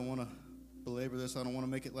belabor this. I don't want to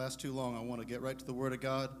make it last too long. I want to get right to the Word of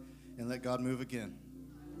God and let God move again.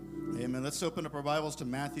 Amen. Let's open up our Bibles to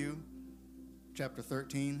Matthew chapter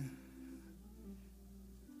 13.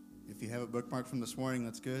 If you have a bookmark from this morning,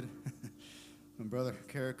 that's good. My brother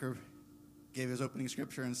Carricker gave his opening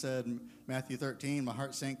scripture and said, Matthew 13, my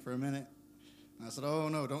heart sank for a minute. And I said, oh,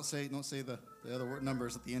 no, don't say the other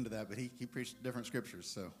numbers at the end of that. But he preached different scriptures,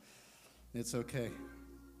 so it's okay.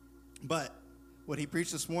 But what he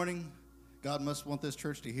preached this morning, God must want this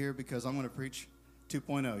church to hear, because I'm going to preach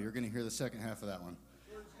 2.0. You're going to hear the second half of that one.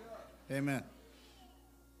 Amen.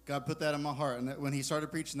 God put that in my heart. And when he started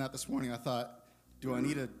preaching that this morning, I thought, do I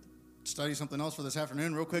need to study something else for this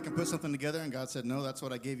afternoon real quick and put something together? And God said, no, that's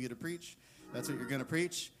what I gave you to preach. That's what you're going to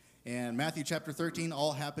preach. And Matthew chapter 13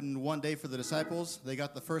 all happened in one day for the disciples. They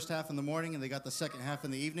got the first half in the morning, and they got the second half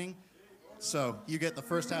in the evening. So you get the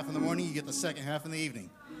first half in the morning, you get the second half in the evening.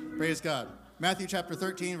 Praise God. Matthew chapter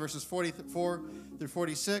 13, verses 44 through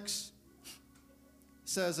 46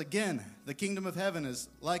 says, again, the kingdom of heaven is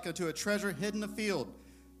like unto a treasure hidden in a field,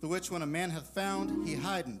 the which when a man hath found, he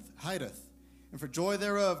hideth, and for joy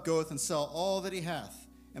thereof goeth and sell all that he hath,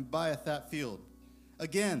 and buyeth that field.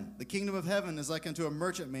 Again, the kingdom of heaven is like unto a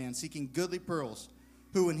merchant man seeking goodly pearls,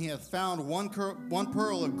 who when he hath found one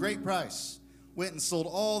pearl of great price, went and sold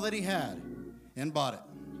all that he had and bought it.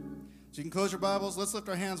 So you can close your Bibles. Let's lift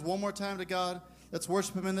our hands one more time to God. Let's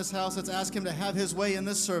worship him in this house. Let's ask him to have his way in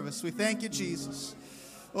this service. We thank you, Jesus.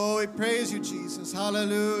 Oh, we praise you, Jesus.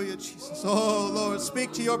 Hallelujah, Jesus. Oh, Lord,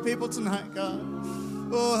 speak to your people tonight, God.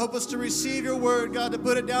 Oh, help us to receive your word, God, to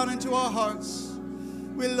put it down into our hearts.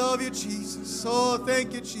 We love you, Jesus. Oh,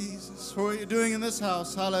 thank you, Jesus, for what you're doing in this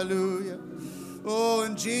house. Hallelujah. Oh,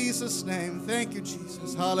 in Jesus' name, thank you,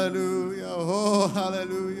 Jesus. Hallelujah. Oh,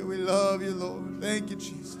 hallelujah. We love you, Lord. Thank you,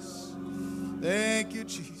 Jesus. Thank you,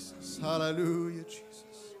 Jesus. Hallelujah, Jesus.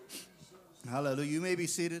 Hallelujah. You may be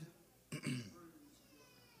seated.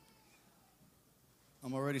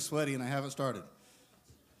 I'm already sweaty and I haven't started.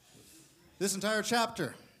 This entire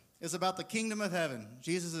chapter is about the kingdom of heaven.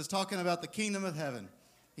 Jesus is talking about the kingdom of heaven.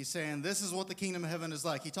 He's saying this is what the kingdom of heaven is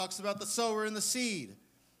like. He talks about the sower and the seed.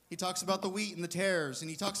 He talks about the wheat and the tares,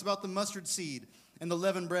 and he talks about the mustard seed and the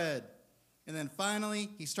leavened bread. And then finally,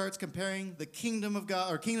 he starts comparing the kingdom of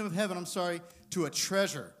God, or kingdom of heaven, to a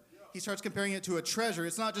treasure. He starts comparing it to a treasure.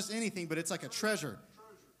 It's not just anything, but it's like a treasure.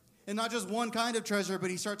 And not just one kind of treasure, but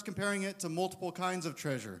he starts comparing it to multiple kinds of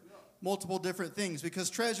treasure, multiple different things, because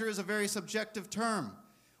treasure is a very subjective term.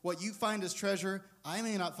 What you find as treasure, I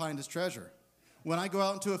may not find as treasure. When I go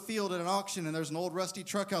out into a field at an auction and there's an old rusty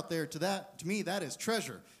truck out there, to me, that is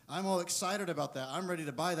treasure. I'm all excited about that. I'm ready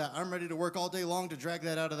to buy that. I'm ready to work all day long to drag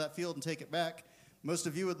that out of that field and take it back. Most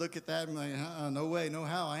of you would look at that and be like, no way, no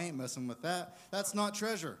how, I ain't messing with that. That's not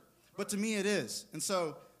treasure. But to me, it is. And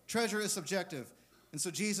so treasure is subjective. And so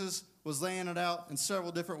Jesus was laying it out in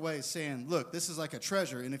several different ways, saying, look, this is like a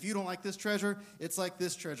treasure. And if you don't like this treasure, it's like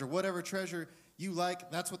this treasure. Whatever treasure you like,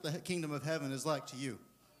 that's what the kingdom of heaven is like to you.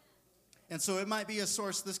 And so it might be a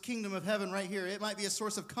source, this kingdom of heaven right here, it might be a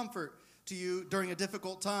source of comfort to you during a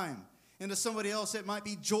difficult time. And to somebody else, it might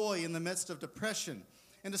be joy in the midst of depression.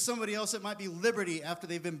 And to somebody else, it might be liberty after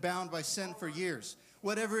they've been bound by sin for years.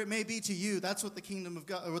 Whatever it may be to you, that's what the kingdom of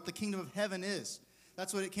God, or what the kingdom of heaven is.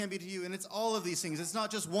 That's what it can be to you. And it's all of these things. It's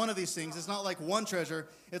not just one of these things. It's not like one treasure.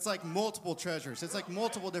 It's like multiple treasures. It's like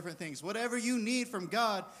multiple different things. Whatever you need from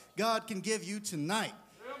God, God can give you tonight.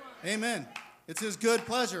 Amen. It's his good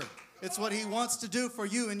pleasure. It's what he wants to do for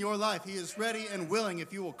you in your life. He is ready and willing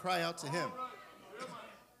if you will cry out to him.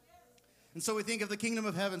 And so we think of the kingdom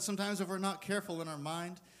of heaven. Sometimes if we're not careful in our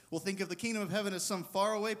mind, we'll think of the kingdom of heaven as some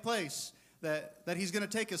faraway place that he's going to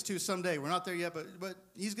take us to someday. We're not there yet, but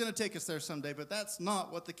he's going to take us there someday. But that's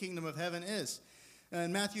not what the kingdom of heaven is.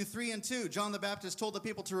 In Matthew 3:2, John the Baptist told the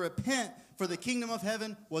people to repent, for the kingdom of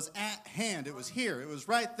heaven was at hand. It was here. It was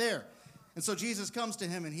right there. And so Jesus comes to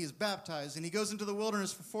him and he is baptized. And he goes into the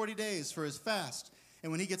wilderness for 40 days for his fast.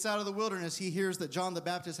 And when he gets out of the wilderness, he hears that John the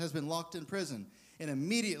Baptist has been locked in prison. And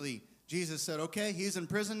immediately Jesus said, okay, he's in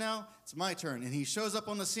prison now. It's my turn. And he shows up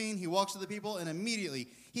on the scene. He walks to the people and immediately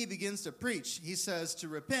he begins to preach. He says to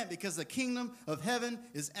repent because the kingdom of heaven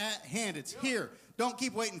is at hand. It's here. Don't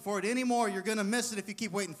keep waiting for it anymore. You're going to miss it if you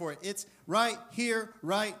keep waiting for it. It's right here,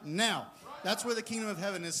 right now. That's where the kingdom of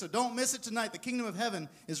heaven is. So don't miss it tonight. The kingdom of heaven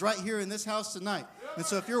is right here in this house tonight. And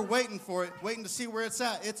so if you're waiting for it, waiting to see where it's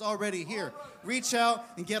at, it's already here. Reach out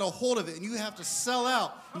and get a hold of it. And you have to sell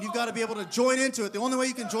out. And you've got to be able to join into it. The only way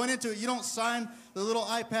you can join into it, you don't sign the little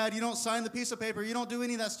iPad. You don't sign the piece of paper. You don't do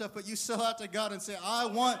any of that stuff. But you sell out to God and say, I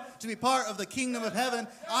want to be part of the kingdom of heaven.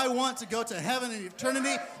 I want to go to heaven in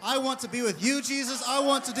eternity. I want to be with you, Jesus. I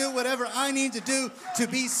want to do whatever I need to do to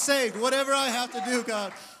be saved. Whatever I have to do,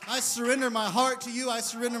 God. I surrender my heart to you. I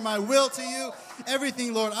surrender my will to you.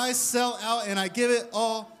 Everything, Lord, I sell out and I give it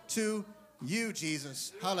all to you,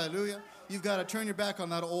 Jesus. Hallelujah. You've got to turn your back on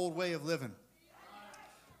that old way of living.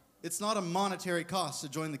 It's not a monetary cost to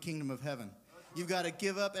join the kingdom of heaven. You've got to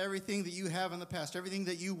give up everything that you have in the past, everything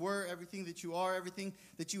that you were, everything that you are, everything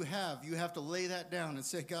that you have. You have to lay that down and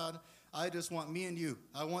say, God, I just want me and you.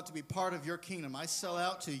 I want to be part of your kingdom. I sell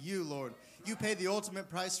out to you, Lord. You paid the ultimate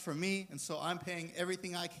price for me, and so I'm paying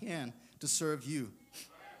everything I can to serve you.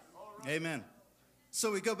 Amen.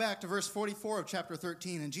 So we go back to verse 44 of chapter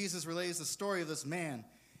 13, and Jesus relays the story of this man,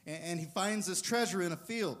 and he finds this treasure in a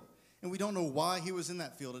field, and we don't know why he was in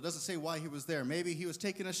that field. It doesn't say why he was there. Maybe he was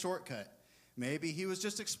taking a shortcut. Maybe he was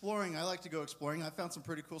just exploring. I like to go exploring. I found some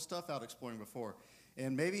pretty cool stuff out exploring before,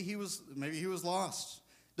 and maybe he was lost.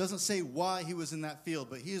 Doesn't say why he was in that field,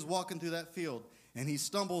 but he is walking through that field, and he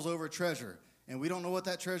stumbles over treasure. And we don't know what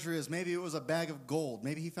that treasure is. Maybe it was a bag of gold.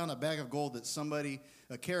 Maybe he found a bag of gold that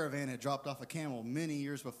a caravan had dropped off a camel many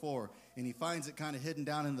years before, and he finds it kind of hidden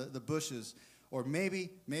down in the bushes. Or maybe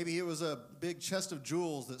it was a big chest of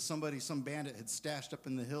jewels that some bandit had stashed up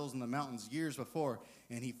in the hills and the mountains years before,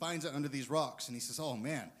 and he finds it under these rocks, and he says, oh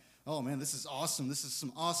man, this is awesome. This is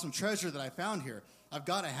some awesome treasure that I found here. I've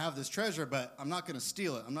got to have this treasure, but I'm not going to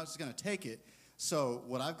steal it. I'm not just going to take it. So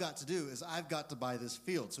what I've got to do is I've got to buy this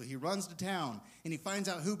field. So he runs to town, and he finds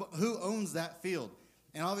out who owns that field.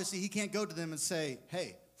 And obviously he can't go to them and say,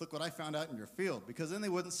 hey, look what I found out in your field, because then they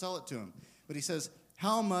wouldn't sell it to him. But he says,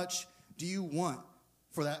 how much do you want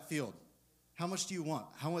for that field? How much do you want?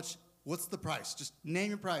 What's the price? Just name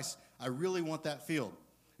your price. I really want that field.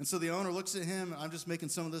 And so the owner looks at him, and I'm just making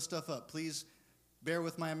some of this stuff up. Please bear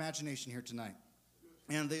with my imagination here tonight.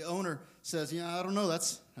 And the owner says, I don't know,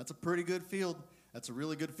 that's a pretty good field. That's a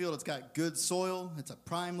really good field. It's got good soil. It's a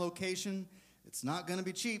prime location. It's not going to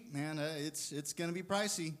be cheap, man. It's going to be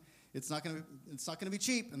pricey. It's not going to be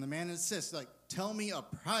cheap. And the man insists, tell me a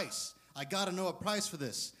price. I got to know a price for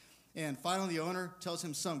this. And finally, the owner tells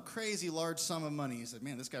him some crazy large sum of money. He said,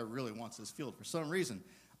 man, this guy really wants this field for some reason.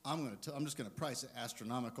 I'm just going to price it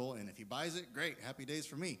astronomical. And if he buys it, great, happy days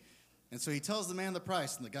for me. And so he tells the man the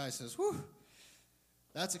price, and the guy says, whew,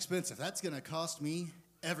 that's expensive. That's going to cost me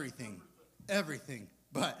everything. Everything.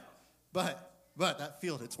 But that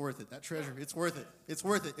field, it's worth it. That treasure, it's worth it. It's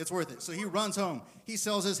worth it. It's worth it. So he runs home. He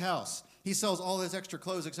sells his house. He sells all his extra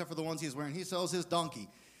clothes except for the ones he's wearing. He sells his donkey.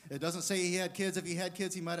 It doesn't say he had kids. If he had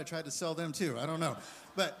kids, he might have tried to sell them too. I don't know.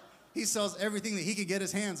 But he sells everything that he can get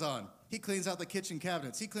his hands on. He cleans out the kitchen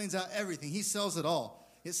cabinets. He cleans out everything. He sells it all.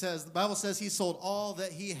 The Bible says he sold all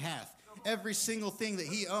that he hath. Every single thing that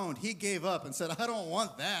he owned, he gave up and said, I don't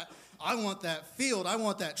want that. I want that field. I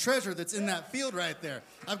want that treasure that's in that field right there.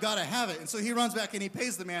 I've got to have it. And so he runs back and he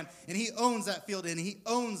pays the man, and he owns that field, and he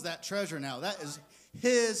owns that treasure now. That is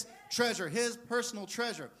his treasure, his personal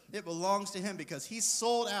treasure. It belongs to him because he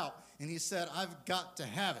sold out, and he said, I've got to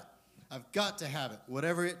have it. I've got to have it,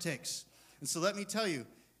 whatever it takes. And so let me tell you,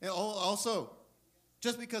 also,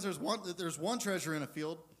 just because there's one treasure in a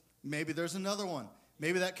field, maybe there's another one.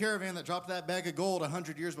 Maybe that caravan that dropped that bag of gold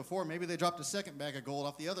 100 years before, maybe they dropped a second bag of gold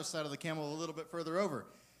off the other side of the camel a little bit further over.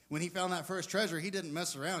 When he found that first treasure, he didn't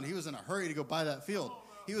mess around. He was in a hurry to go buy that field.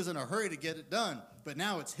 He was in a hurry to get it done. But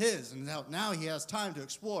now it's his, and now he has time to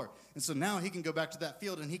explore. And so now he can go back to that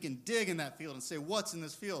field, and he can dig in that field and say, what's in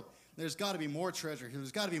this field? There's got to be more treasure here.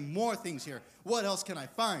 There's got to be more things here. What else can I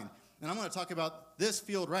find? And I'm going to talk about this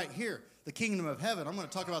field right here, the kingdom of heaven. I'm going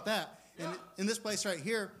to talk about that. And in this place right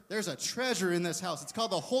here, there's a treasure in this house. It's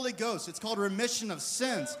called the Holy Ghost. It's called remission of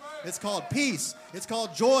sins. It's called peace. It's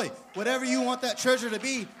called joy. Whatever you want that treasure to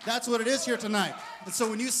be, that's what it is here tonight. And so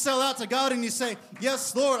when you sell out to God and you say,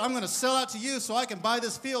 yes, Lord, I'm going to sell out to you so I can buy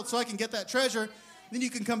this field, so I can get that treasure, then you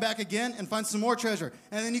can come back again and find some more treasure.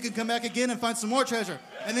 And then you can come back again and find some more treasure.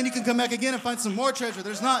 And then you can come back again and find some more treasure.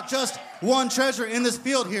 There's not just one treasure in this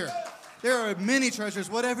field here. There are many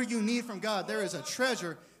treasures. Whatever you need from God, there is a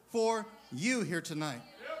treasure for you here tonight.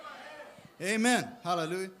 Amen.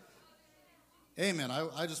 Hallelujah. Amen.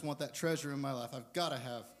 I just want that treasure in my life. I've got to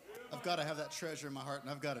have that treasure in my heart,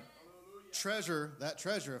 and I've got to treasure that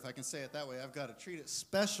treasure, if I can say it that way. I've got to treat it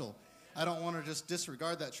special. I don't want to just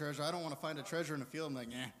disregard that treasure. I don't want to find a treasure in a field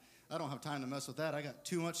and I don't have time to mess with that. I got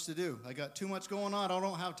too much to do. I got too much going on. I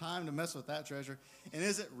don't have time to mess with that treasure. And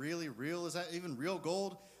is it really real? Is that even real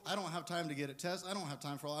gold? I don't have time to get it tested. I don't have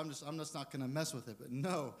time for all. I'm just not going to mess with it. But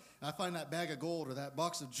no, I find that bag of gold or that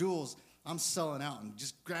box of jewels, I'm selling out and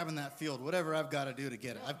just grabbing that field, whatever I've got to do to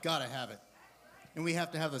get it. I've got to have it. And we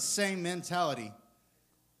have to have the same mentality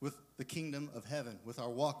with the kingdom of heaven, with our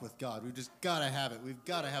walk with God. We've just got to have it. We've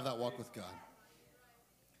got to have that walk with God.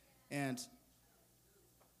 And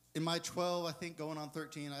in my 12, I think, going on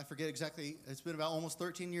 13, I forget exactly, it's been about almost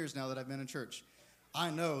 13 years now that I've been in church. I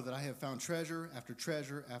know that I have found treasure after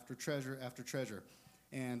treasure after treasure after treasure.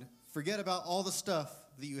 And forget about all the stuff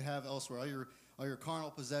that you have elsewhere, all your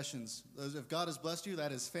carnal possessions. If God has blessed you,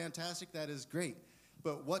 that is fantastic, that is great.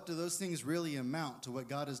 But what do those things really amount to what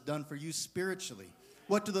God has done for you spiritually?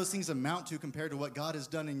 What do those things amount to compared to what God has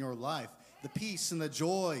done in your life? The peace and the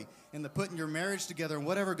joy and the putting your marriage together and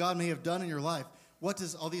whatever God may have done in your life. What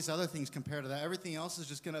does all these other things compare to that? Everything else is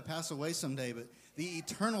just going to pass away someday. But the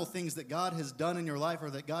eternal things that God has done in your life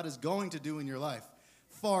or that God is going to do in your life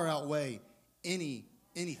far outweigh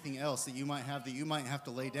anything else that you might have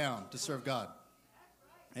to lay down to serve God.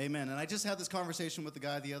 Amen. And I just had this conversation with the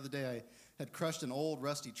guy the other day. I had crushed an old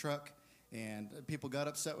rusty truck, and people got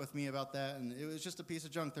upset with me about that, and it was just a piece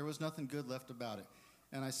of junk. There was nothing good left about it.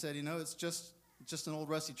 And I said, it's just an old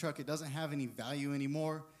rusty truck. It doesn't have any value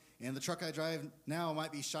anymore. And the truck I drive now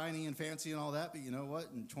might be shiny and fancy and all that, but you know what?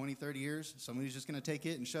 In 20, 30 years, somebody's just going to take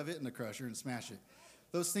it and shove it in the crusher and smash it.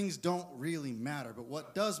 Those things don't really matter. But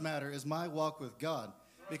what does matter is my walk with God.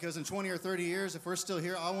 Because in 20 or 30 years, if we're still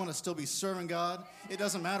here, I want to still be serving God. It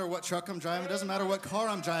doesn't matter what truck I'm driving. It doesn't matter what car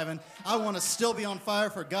I'm driving. I want to still be on fire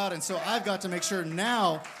for God. And so I've got to make sure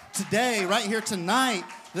now, today, right here tonight,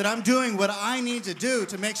 that I'm doing what I need to do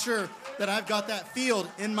to make sure that I've got that field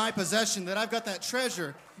in my possession, that I've got that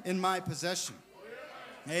treasure in my possession.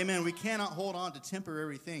 Amen. We cannot hold on to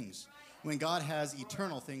temporary things when God has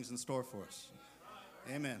eternal things in store for us.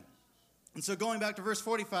 Amen. And so going back to verse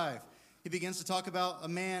 45, he begins to talk about a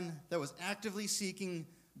man that was actively seeking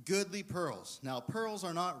goodly pearls. Now, pearls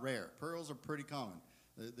are not rare. Pearls are pretty common.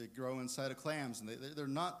 They grow inside of clams, and they're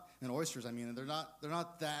not, and oysters, they're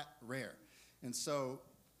not that rare. And so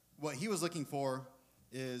what he was looking for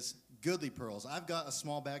is goodly pearls. I've got a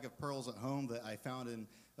small bag of pearls at home that I found in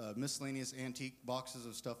miscellaneous antique boxes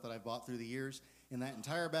of stuff that I bought through the years. And that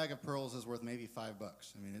entire bag of pearls is worth maybe $5.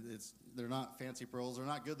 They're not fancy pearls. They're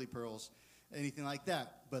not goodly pearls, anything like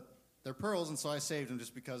that. But they're pearls, and so I saved them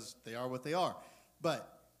just because they are what they are.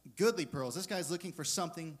 But goodly pearls, this guy's looking for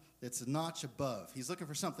something that's a notch above. He's looking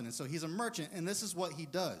for something. And so he's a merchant, and this is what he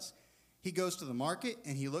does. He goes to the market,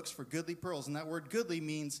 and he looks for goodly pearls. And that word goodly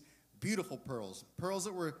means beautiful pearls, pearls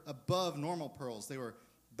that were above normal pearls. They were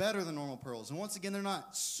better than normal pearls. And once again, they're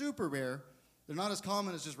not super rare. They're not as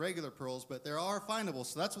common as just regular pearls, but they are findable.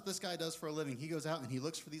 So that's what this guy does for a living. He goes out and he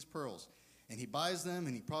looks for these pearls. And he buys them,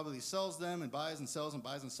 and he probably sells them and buys and sells and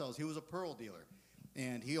buys and sells. He was a pearl dealer,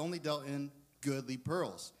 and he only dealt in goodly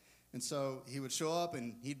pearls. And so he would show up,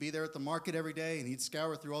 and he'd be there at the market every day, and he'd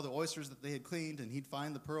scour through all the oysters that they had cleaned, and he'd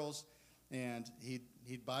find the pearls, and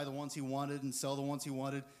he'd buy the ones he wanted and sell the ones he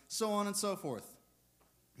wanted, so on and so forth.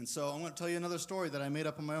 And so I'm going to tell you another story that I made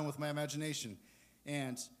up on my own with my imagination.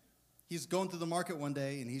 And he's going through the market one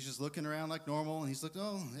day, and he's just looking around like normal, and he's like,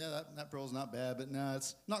 oh, yeah, that pearl's not bad, but no,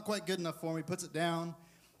 it's not quite good enough for me. Puts it down.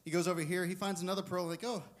 He goes over here. He finds another pearl, like,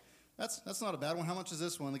 oh, that's not a bad one. How much is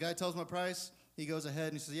this one? The guy tells him a price. He goes ahead,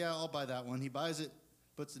 and he says, yeah, I'll buy that one. He buys it,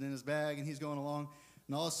 puts it in his bag, and he's going along.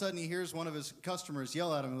 And all of a sudden, he hears one of his customers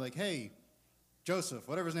yell at him, like, hey, Joseph,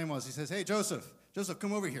 whatever his name was. He says, hey, Joseph,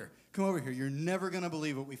 come over here. Come over here. You're never going to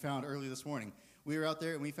believe what we found early this morning. We were out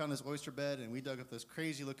there, and we found this oyster bed, and we dug up this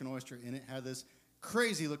crazy-looking oyster, and it had this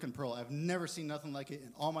crazy-looking pearl. I've never seen nothing like it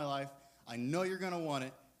in all my life. I know you're going to want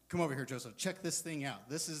it. Come over here, Joseph. Check this thing out.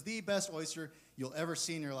 This is the best oyster you'll ever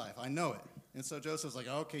see in your life. I know it. And so Joseph's like,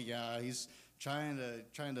 okay, yeah, he's trying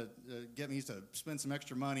to get me to spend some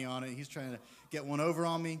extra money on it. He's trying to get one over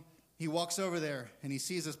on me. He walks over there, and he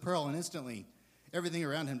sees this pearl, and instantly everything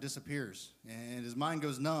around him disappears, and his mind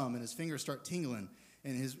goes numb, and his fingers start tingling,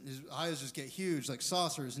 and his eyes just get huge like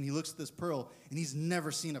saucers, and he looks at this pearl, and he's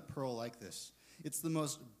never seen a pearl like this. It's the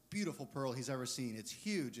most beautiful pearl he's ever seen. It's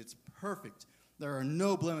huge. It's perfect. There are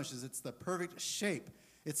no blemishes. It's the perfect shape.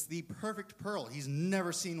 It's the perfect pearl. He's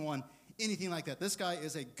never seen one, anything like that. This guy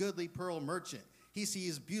is a goodly pearl merchant. He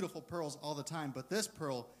sees beautiful pearls all the time, but this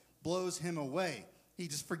pearl blows him away. He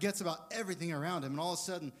just forgets about everything around him, and all of a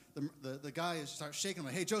sudden, the guy starts shaking him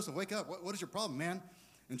like, hey, Joseph, wake up. What is your problem, man?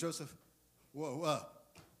 And Joseph, whoa,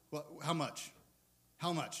 how much?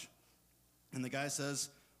 How much? And the guy says,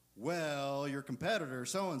 well, your competitor,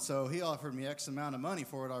 so-and-so, he offered me X amount of money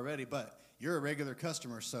for it already, but you're a regular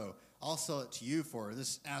customer, so I'll sell it to you for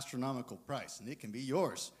this astronomical price, and it can be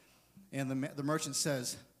yours. And the merchant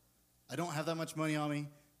says, I don't have that much money on me,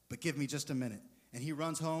 but give me just a minute. And he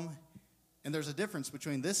runs home, and there's a difference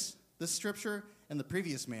between this scripture and the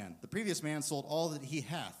previous man. The previous man sold all that he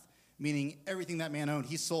hath, meaning everything that man owned,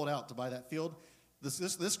 he sold out to buy that field.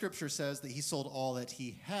 This scripture says that he sold all that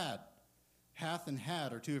he had. Hath and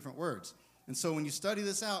had are two different words. And so when you study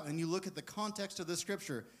this out and you look at the context of this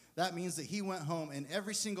scripture, that means that he went home and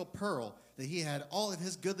every single pearl that he had, all of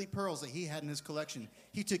his goodly pearls that he had in his collection,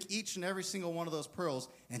 he took each and every single one of those pearls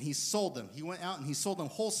and he sold them. He went out and he sold them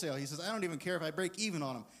wholesale. He says, I don't even care if I break even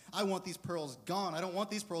on them. I want these pearls gone. I don't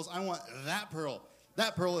want these pearls. I want that pearl.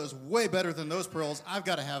 That pearl is way better than those pearls. I've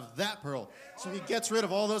got to have that pearl. So he gets rid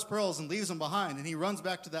of all those pearls and leaves them behind. And he runs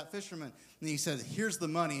back to that fisherman. And he says, here's the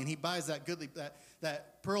money. And he buys that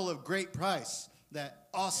that pearl of great price, that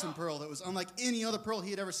awesome pearl that was unlike any other pearl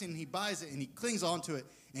he had ever seen. And he buys it and he clings onto it.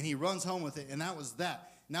 And he runs home with it. And that was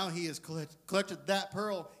that. Now he has collected that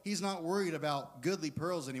pearl. He's not worried about goodly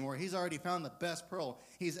pearls anymore. He's already found the best pearl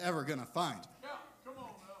he's ever going to find. Yeah, come on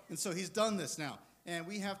now. And so he's done this now. And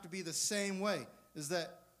we have to be the same way. Is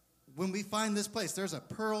that when we find this place, there's a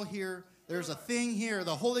pearl here, there's a thing here.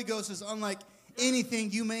 The Holy Ghost is unlike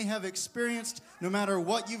anything you may have experienced, no matter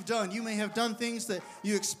what you've done. You may have done things that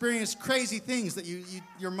you experienced crazy things, that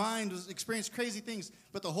your mind has experienced crazy things,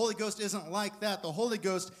 but the Holy Ghost isn't like that. The Holy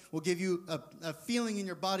Ghost will give you a feeling in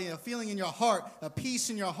your body, a feeling in your heart, a peace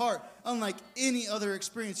in your heart, unlike any other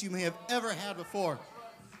experience you may have ever had before.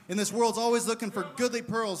 And this world's always looking for goodly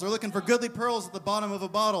pearls. They're looking for goodly pearls at the bottom of a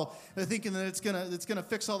bottle. They're thinking that it's gonna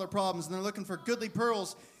fix all their problems. And they're looking for goodly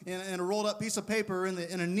pearls in a rolled up piece of paper in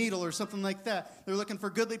a needle or something like that. They're looking for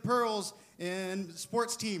goodly pearls in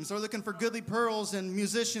sports teams. They're looking for goodly pearls in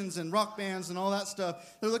musicians and rock bands and all that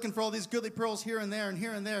stuff. They're looking for all these goodly pearls here and there and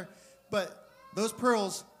here and there. But those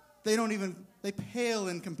pearls, they pale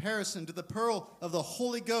in comparison to the pearl of the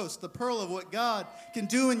Holy Ghost, the pearl of what God can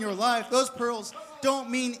do in your life. Those pearls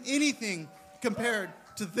don't mean anything compared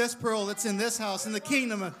to this pearl that's in this house, in the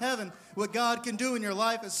kingdom of heaven. What God can do in your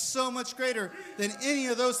life is so much greater than any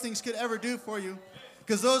of those things could ever do for you.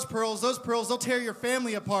 Because those pearls, they'll tear your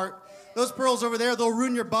family apart. Those pearls over there, they'll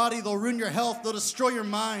ruin your body, they'll ruin your health, they'll destroy your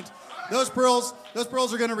mind. Those pearls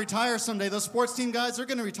are going to retire someday. Those sports team guys, they're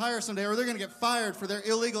going to retire someday, or they're going to get fired for their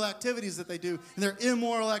illegal activities that they do and their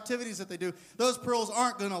immoral activities that they do. Those pearls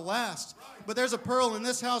aren't going to last. But there's a pearl in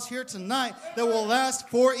this house here tonight that will last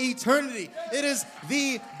for eternity. It is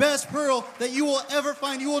the best pearl that you will ever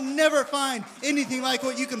find. You will never find anything like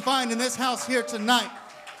what you can find in this house here tonight.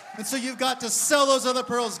 And so you've got to sell those other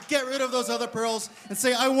pearls, get rid of those other pearls, and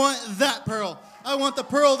say, I want that pearl. I want the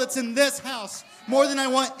pearl that's in this house more than I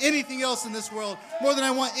want anything else in this world, more than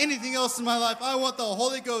I want anything else in my life. I want the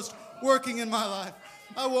Holy Ghost working in my life.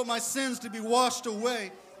 I want my sins to be washed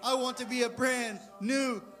away. I want to be a brand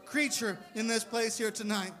new creature in this place here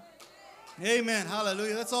tonight. Amen.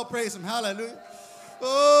 Hallelujah. Let's all praise Him. Hallelujah.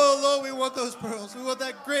 Oh, Lord, we want those pearls. We want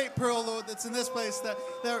that great pearl, Lord, that's in this place, that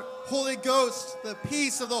Holy Ghost, the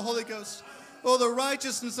peace of the Holy Ghost. Oh, the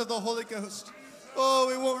righteousness of the Holy Ghost. Oh,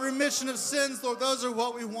 we want remission of sins, Lord. Those are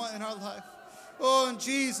what we want in our life. Oh, in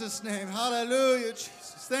Jesus' name. Hallelujah,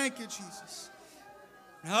 Jesus. Thank you, Jesus.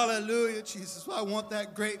 Hallelujah, Jesus. I want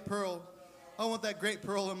that great pearl. I want that great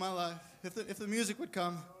pearl in my life. If the music would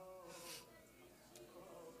come.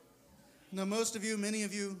 Now, most of you, many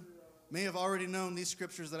of you, may have already known these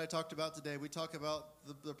scriptures that I talked about today. We talk about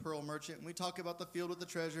the pearl merchant, and we talk about the field with the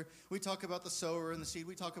treasure. We talk about the sower and the seed.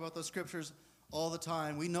 We talk about those scriptures all the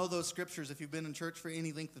time. We know those scriptures if you've been in church for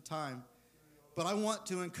any length of time. But I want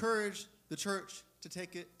to encourage the church to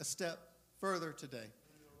take it a step further today.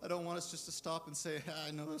 I don't want us just to stop and say,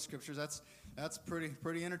 I know those scriptures. That's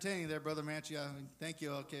pretty entertaining there, Brother Manche. Thank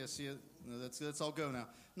you. Okay, I see it. Let's all go now.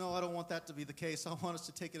 No, I don't want that to be the case. I want us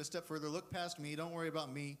to take it a step further. Look past me. Don't worry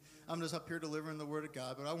about me. I'm just up here delivering the word of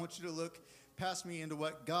God. But I want you to look past me into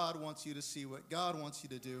what God wants you to see, what God wants you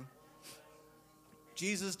to do.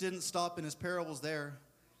 Jesus didn't stop in his parables there.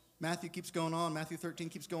 Matthew keeps going on. Matthew 13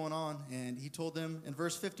 keeps going on. And he told them in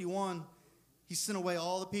verse 51, he sent away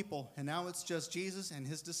all the people. And now it's just Jesus and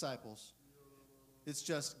his disciples. It's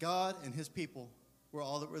just God and his people were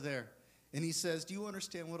all that were there. And he says, do you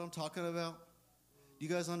understand what I'm talking about? Do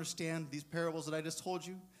you guys understand these parables that I just told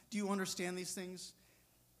you? Do you understand these things?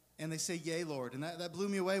 And they say, yea, Lord. And that blew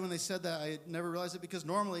me away when they said that. I never realized it because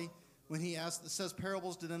normally when he says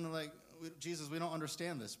parables, then they're like, Jesus, we don't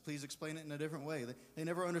understand this. Please explain it in a different way. They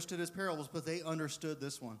never understood his parables, but they understood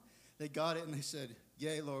this one. They got it and they said,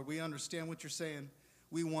 yea, Lord, we understand what you're saying.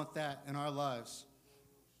 We want that in our lives.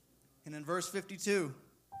 And in verse 52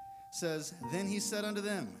 says, Then he said unto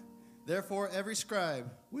them, Therefore every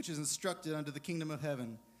scribe which is instructed unto the kingdom of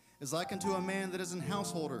heaven is like unto a man that is an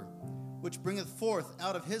householder, which bringeth forth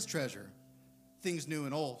out of his treasure things new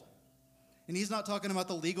and old. And he's not talking about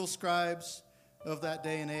the legal scribes of that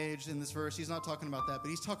day and age in this verse. He's not talking about that, but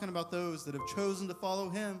he's talking about those that have chosen to follow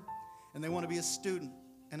him, and they want to be a student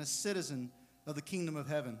and a citizen of the kingdom of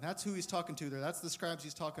heaven. That's who he's talking to there. That's the scribes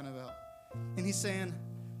he's talking about. And he's saying,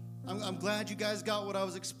 I'm glad you guys got what I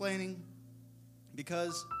was explaining,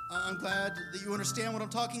 because I'm glad that you understand what I'm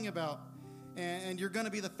talking about. And you're going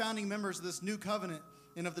to be the founding members of this new covenant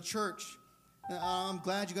and of the church. I'm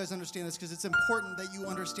glad you guys understand this, because it's important that you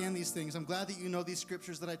understand these things. I'm glad that you know these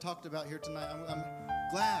scriptures that I talked about here tonight. I'm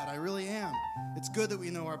glad. I really am. It's good that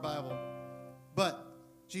we know our Bible. But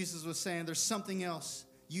Jesus was saying there's something else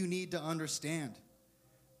you need to understand.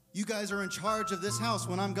 You guys are in charge of this house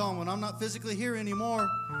when I'm gone, when I'm not physically here anymore.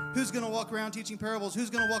 Who's going to walk around teaching parables? Who's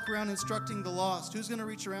going to walk around instructing the lost? Who's going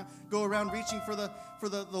to go around reaching for the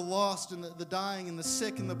lost and the dying and the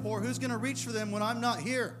sick and the poor? Who's going to reach for them when I'm not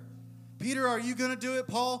here? Peter, are you going to do it?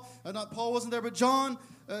 Paul? Not Paul wasn't there, but John,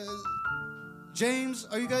 James,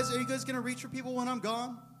 are you guys going to reach for people when I'm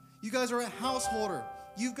gone? You guys are a householder.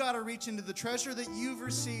 You've got to reach into the treasure that you've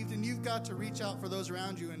received, and you've got to reach out for those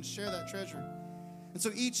around you and share that treasure. And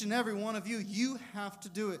so each and every one of you, you have to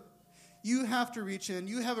do it. You have to reach in.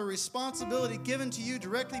 You have a responsibility given to you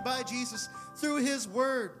directly by Jesus through his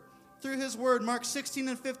word. Through his word, Mark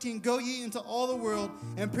 16:15, Go ye into all the world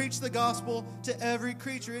and preach the gospel to every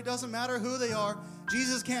creature. It doesn't matter who they are.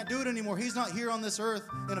 Jesus can't do it anymore. He's not here on this earth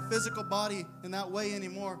in a physical body in that way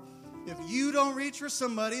anymore. If you don't reach for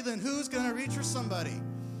somebody, then who's going to reach for somebody?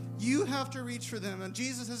 You have to reach for them. And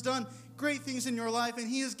Jesus has done great things in your life, and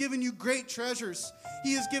he has given you great treasures.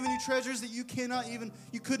 He has given you treasures that you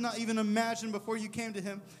could not even imagine before you came to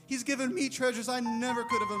him. He's given me treasures I never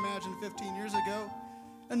could have imagined 15 years ago.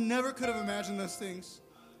 I never could have imagined those things.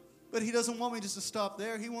 But he doesn't want me just to stop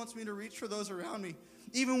there. He wants me to reach for those around me.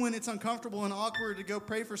 Even when it's uncomfortable and awkward to go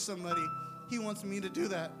pray for somebody, he wants me to do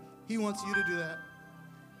that. He wants you to do that.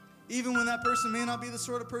 Even when that person may not be the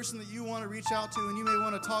sort of person that you want to reach out to and you may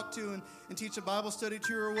want to talk to and teach a Bible study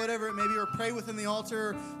to, or whatever it may be, or pray within the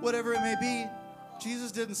altar, or whatever it may be,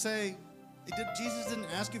 Jesus didn't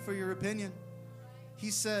ask you for your opinion. He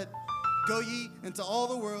said, Go ye into all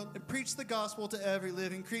the world and preach the gospel to every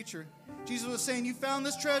living creature. Jesus was saying, you found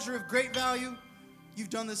this treasure of great value. You've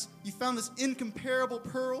done this. You found this incomparable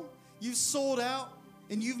pearl. You've sold out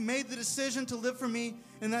and you've made the decision to live for me,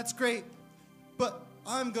 and that's great. But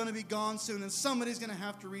I'm going to be gone soon, and somebody's going to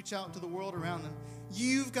have to reach out to the world around them.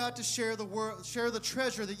 You've got to share the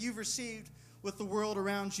treasure that you've received with the world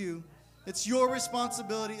around you. It's your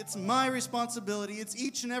responsibility. It's my responsibility. It's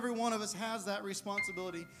each and every one of us has that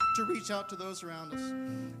responsibility to reach out to those around us.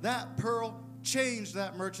 That pearl changed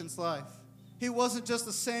that merchant's life. He wasn't just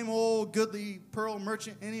the same old goodly pearl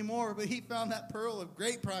merchant anymore, but he found that pearl of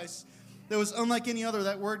great price that was unlike any other.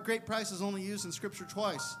 That word great price is only used in Scripture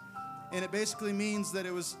twice. And it basically means that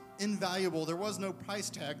it was invaluable. There was no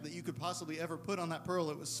price tag that you could possibly ever put on that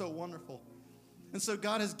pearl. It was so wonderful. And so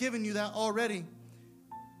God has given you that already.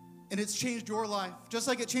 And it's changed your life. Just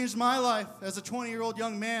like it changed my life as a 20-year-old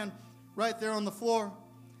young man right there on the floor.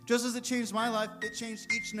 Just as it changed my life, it changed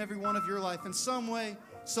each and every one of your life. In some way,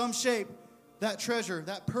 some shape, that treasure,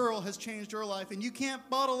 that pearl has changed your life. And you can't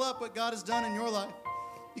bottle up what God has done in your life.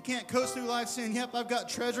 You can't coast through life saying, yep, I've got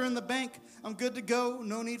treasure in the bank. I'm good to go.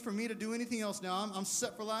 No need for me to do anything else now. I'm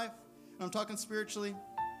set for life. And I'm talking spiritually.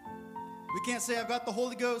 We can't say I've got the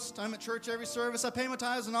Holy Ghost. I'm at church every service. I pay my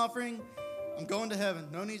tithes and offering. I'm going to heaven.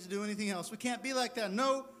 No need to do anything else. We can't be like that.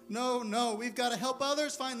 No. We've got to help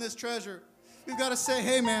others find this treasure. We've got to say,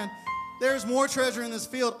 hey, man, there's more treasure in this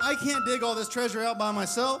field. I can't dig all this treasure out by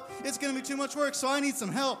myself. It's going to be too much work, so I need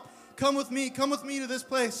some help. Come with me. Come with me to this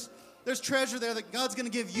place. There's treasure there that God's going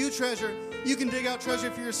to give you treasure. You can dig out treasure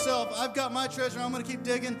for yourself. I've got my treasure. I'm going to keep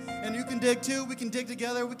digging, and you can dig too. We can dig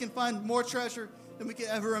together. We can find more treasure than we could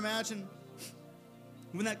ever imagine.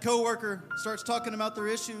 When that coworker starts talking about their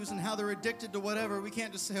issues and how they're addicted to whatever, we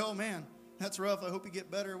can't just say, oh, man, that's rough. I hope you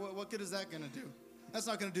get better. What good is that going to do? That's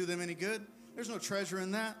not going to do them any good. There's no treasure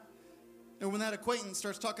in that. And when that acquaintance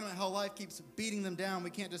starts talking about how life keeps beating them down, we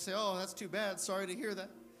can't just say, oh, that's too bad. Sorry to hear that.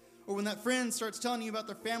 Or when that friend starts telling you about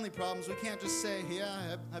their family problems, we can't just say,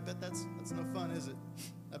 yeah, I bet that's no fun, is it?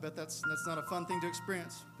 I bet that's not a fun thing to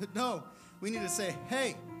experience. But no, we need to say,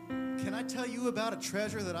 hey, can I tell you about a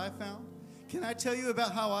treasure that I found? Can I tell you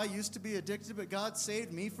about how I used to be addicted, but God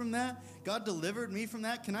saved me from that? God delivered me from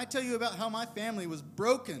that? Can I tell you about how my family was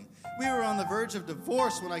broken? We were on the verge of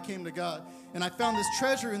divorce when I came to God, and I found this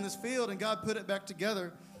treasure in this field, and God put it back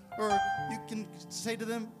together. Or you can say to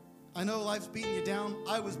them, I know life's beating you down.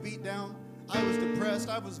 I was beat down. I was depressed.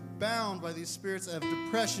 I was bound by these spirits of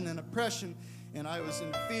depression and oppression, and I was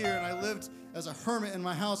in fear, and I lived as a hermit in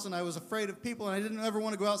my house, and I was afraid of people, and I didn't ever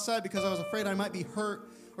want to go outside because I was afraid I might be hurt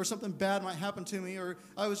or something bad might happen to me, or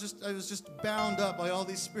I was just bound up by all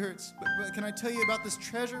these spirits. But can I tell you about this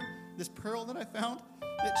treasure, this pearl that I found?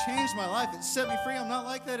 It changed my life. It set me free. I'm not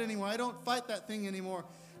like that anymore. I don't fight that thing anymore.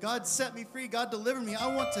 God set me free. God delivered me.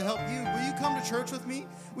 I want to help you. Will you come to church with me?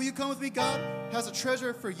 Will you come with me? God has a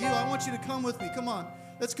treasure for you. I want you to come with me. Come on.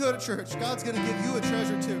 Let's go to church. God's going to give you a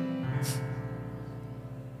treasure too.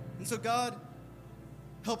 And so God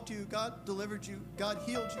helped you. God delivered you. God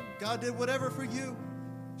healed you. God did whatever for you.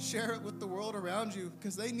 Share it with the world around you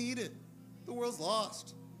because they need it. The world's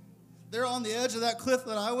lost. They're on the edge of that cliff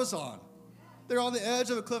that I was on. They're on the edge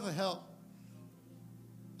of a cliff of hell.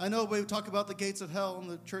 I know we talk about the gates of hell in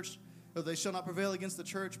the church, or they shall not prevail against the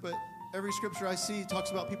church, but every scripture I see talks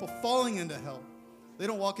about people falling into hell. They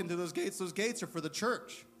don't walk into those gates. Those gates are for the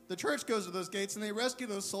church. The church goes to those gates, and they rescue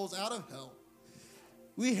those souls out of hell.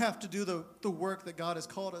 We have to do the work that God has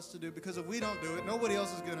called us to do, because if we don't do it, nobody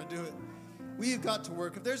else is going to do it. We've got to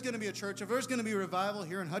work. If there's going to be a church, if there's going to be a revival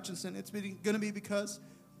here in Hutchinson, it's going to be because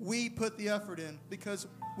we put the effort in, because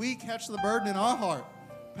we catch the burden in our heart.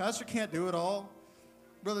 Pastor can't do it all.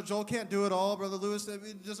 Brother Joel can't do it all. Brother Lewis,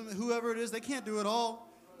 whoever it is, they can't do it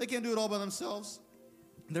all. They can't do it all by themselves.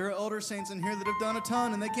 There are elder saints in here that have done a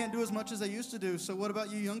ton, and they can't do as much as they used to do. So what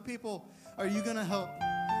about you young people? Are you going to help?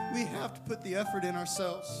 We have to put the effort in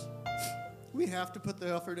ourselves. We have to put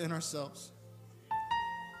the effort in ourselves.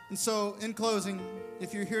 And so, in closing,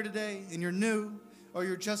 if you're here today and you're new, or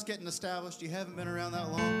you're just getting established, you haven't been around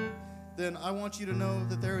that long, then I want you to know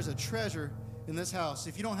that there is a treasure in this house.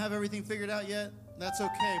 If you don't have everything figured out yet, that's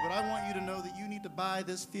okay, but I want you to know that you need to buy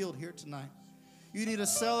this field here tonight. You need to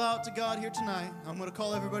sell out to God here tonight. I'm going to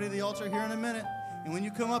call everybody to the altar here in a minute, and when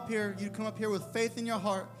you come up here with faith in your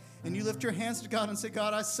heart, and you lift your hands to God and say,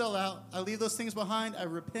 God, I sell out. I leave those things behind. I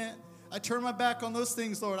repent. I turn my back on those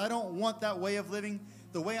things, Lord. I don't want that way of living,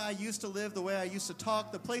 the way I used to live, the way I used to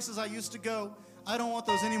talk, the places I used to go. I don't want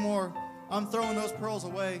those anymore. I'm throwing those pearls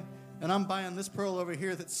away, and I'm buying this pearl over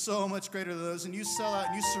here that's so much greater than those. And you sell out,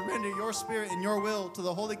 and you surrender your spirit and your will to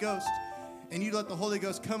the Holy Ghost, and you let the Holy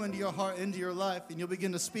Ghost come into your heart, into your life, and you'll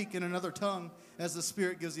begin to speak in another tongue as the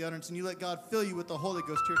Spirit gives the utterance, and you let God fill you with the Holy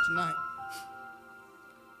Ghost here tonight.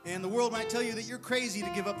 And the world might tell you that you're crazy to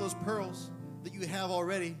give up those pearls that you have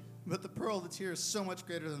already, but the pearl that's here is so much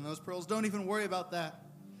greater than those pearls. Don't even worry about that.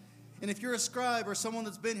 And if you're a scribe or someone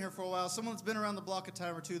that's been here for a while, someone that's been around the block a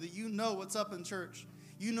time or two, that you know what's up in church,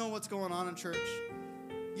 you know what's going on in church,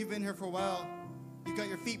 you've been here for a while, you've got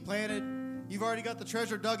your feet planted, you've already got the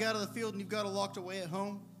treasure dug out of the field, and you've got it locked away at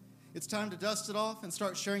home, it's time to dust it off and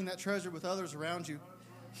start sharing that treasure with others around you.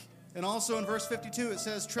 And also in verse 52, it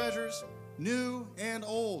says treasures new and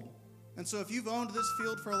old. And so if you've owned this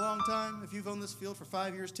field for a long time, if you've owned this field for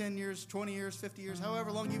 5 years, 10 years, 20 years, 50 years,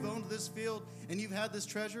 however long you've owned this field and you've had this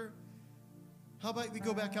treasure, how about we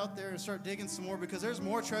go back out there and start digging some more, because there's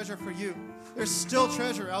more treasure for you. There's still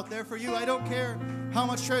treasure out there for you. I don't care how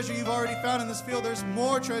much treasure you've already found in this field. There's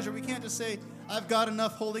more treasure. We can't just say, I've got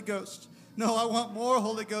enough Holy Ghost. No, I want more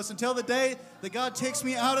Holy Ghost. Until the day that God takes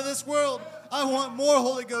me out of this world, I want more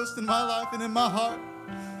Holy Ghost in my life and in my heart.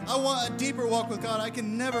 I want a deeper walk with God. I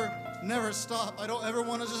can never stop. I don't ever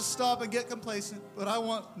want to just stop and get complacent, but I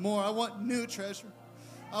want more. I want new treasure.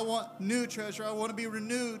 I want new treasure. I want to be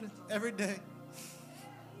renewed every day.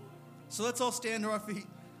 So let's all stand to our feet.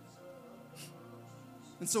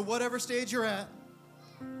 And so whatever stage you're at,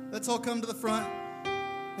 let's all come to the front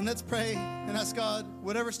and let's pray and ask God,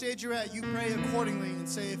 whatever stage you're at, you pray accordingly and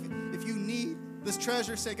say, if you need this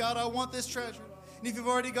treasure, say, God, I want this treasure. And if you've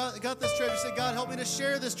already got this treasure, say, God, help me to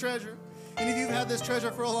share this treasure. And if you've had this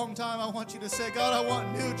treasure for a long time, I want you to say, God, I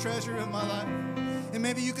want new treasure in my life. And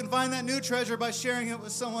maybe you can find that new treasure by sharing it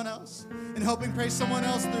with someone else and helping pray someone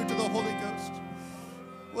else through to the Holy Ghost.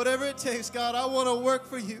 Whatever it takes, God, I want to work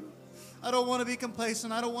for you. I don't want to be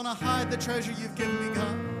complacent. I don't want to hide the treasure you've given me,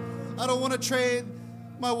 God. I don't want to trade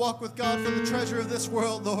my walk with God for the treasure of this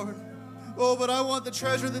world, Lord. Oh, but I want the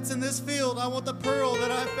treasure that's in this field. I want the pearl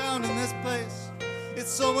that I found in this place. It's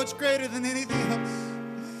so much greater than anything else.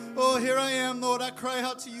 Oh, here I am, Lord. I cry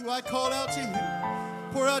out to you. I call out to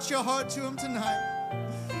you. Pour out your heart to him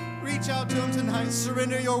tonight. Reach out to him tonight.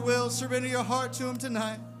 Surrender your will. Surrender your heart to him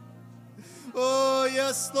tonight. Oh,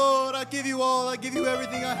 yes, Lord, I give you all. I give you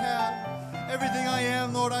everything I have. Everything I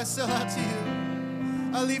am, Lord, I sell out to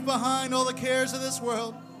you. I leave behind all the cares of this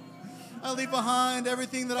world. I leave behind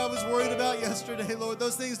everything that I was worried about yesterday, Lord.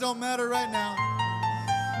 Those things don't matter right now.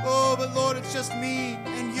 Oh, but Lord, it's just me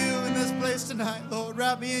and you in this place tonight, Lord.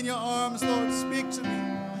 Wrap me in your arms, Lord. Speak to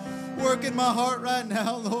me. Work in my heart right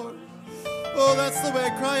now, Lord. Oh, that's the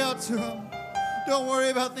way. Cry out to him. Don't worry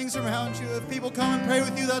about things around you. If people come and pray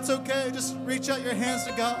with you, that's okay. Just reach out your hands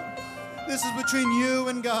to God. This is between you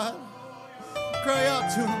and God. Cry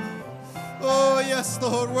out to him. Oh, yes,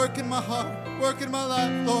 Lord. Work in my heart. Work in my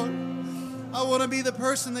life, Lord. I want to be the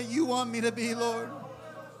person that you want me to be, Lord.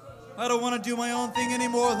 I don't want to do my own thing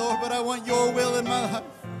anymore, Lord, but I want your will in my life.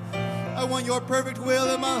 I want your perfect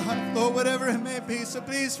will in my life, Lord, whatever it may be. So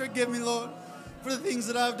please forgive me, Lord, for the things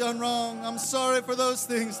that I've done wrong. I'm sorry for those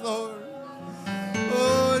things, Lord.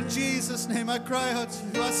 Oh, in Jesus' name, I cry out to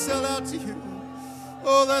you. I sell out to you.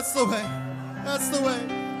 Oh, that's the way. That's the way.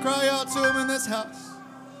 Cry out to him in this house.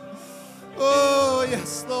 Oh,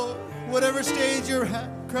 yes, Lord. Whatever stage you're at,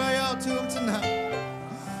 cry out to him tonight.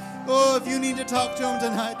 Oh, if you need to talk to him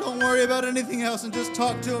tonight, don't worry about anything else and just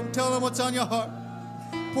talk to him. Tell him what's on your heart.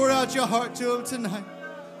 Pour out your heart to him tonight.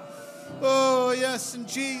 Oh, yes, in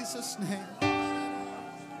Jesus' name.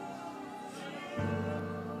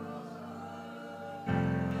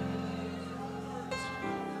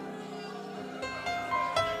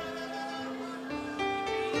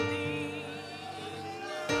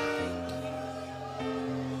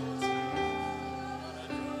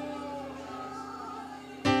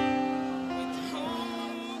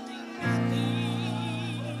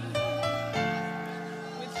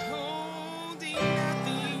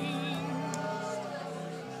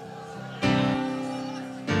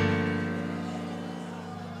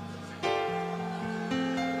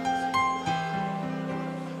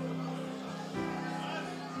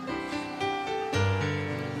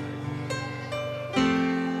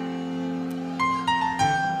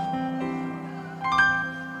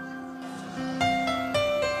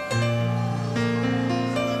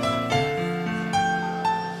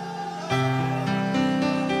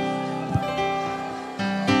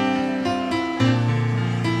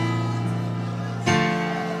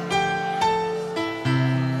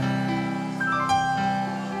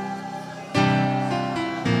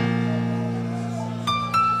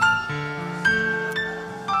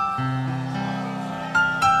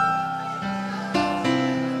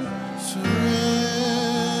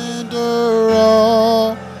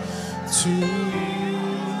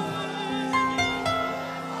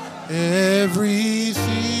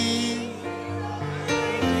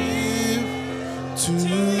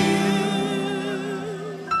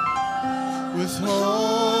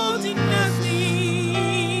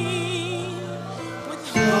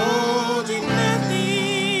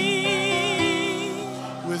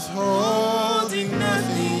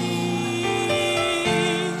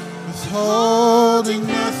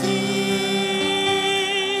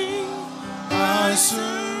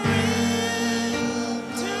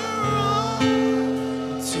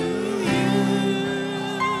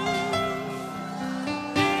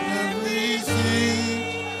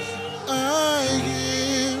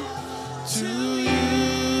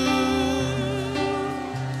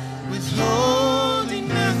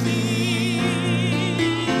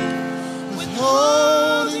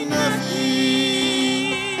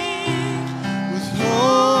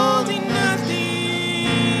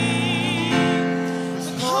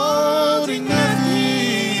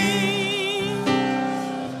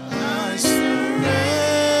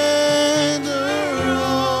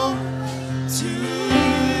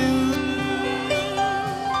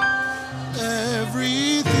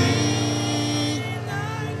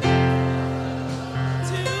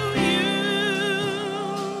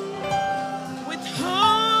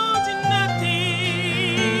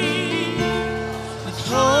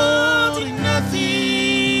 Withholding nothing.